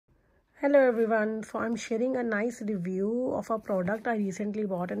Hello everyone, so I'm sharing a nice review of a product I recently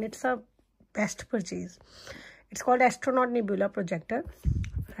bought and it's a best purchase. It's called Astronaut Nebula Projector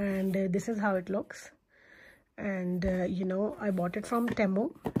and this is how it looks. And I bought it from Temu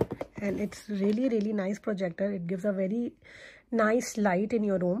and it's really nice projector. It gives a very nice light in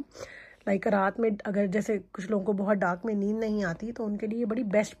your room. Like रात में अगर जैसे कुछ लोगों को बहुत dark में नींद नहीं आती तो उनके लिए बड़ी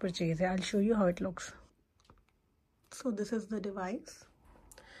बेस्ट परचेज है. I'll show you how it looks. So this is the device.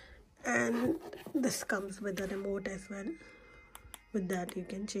 And this comes with a remote as well. With that you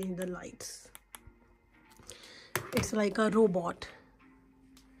can change the lights. It's like a robot.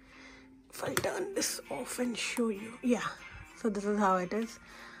 If I turn this off and show you, yeah, so this is how it is.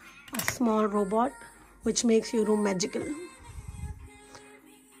 A small robot which makes your room magical.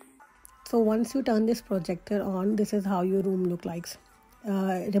 So once you turn this projector on, this is how your room look like.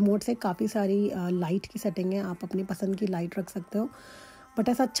 Remote से काफ़ी सारी light की setting है. आप अपनी पसंद की light रख सकते हो. बट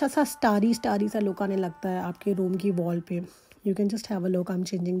ऐसा अच्छा सा स्टारी सा लुक आने लगता है आपके रूम की वॉल पे. You can just have a look. I am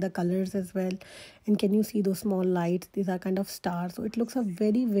changing the colours as well and can you see दो small lights. This are kind of stars. So it looks a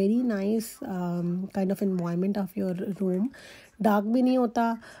very nice kind of environment of your room. Dark भी नहीं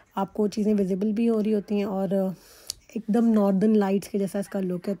होता, आपको चीज़ें visible भी हो रही होती हैं और एकदम नॉर्दर्न लाइट्स के जैसा इसका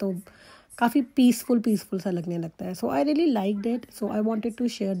लुक है. तो काफ़ी पीसफुल सा लगने लगता है. सो I really liked it. So I wanted to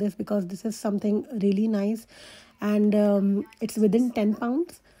share this because this is something really nice and it's within 10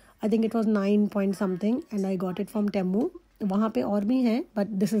 pounds. I think it was 9 point something and I got it from Temu. वहाँ पे और भी हैं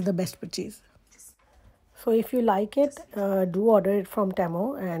but this is the best purchase. So if you like it, do order it from Temu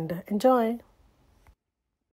and enjoy.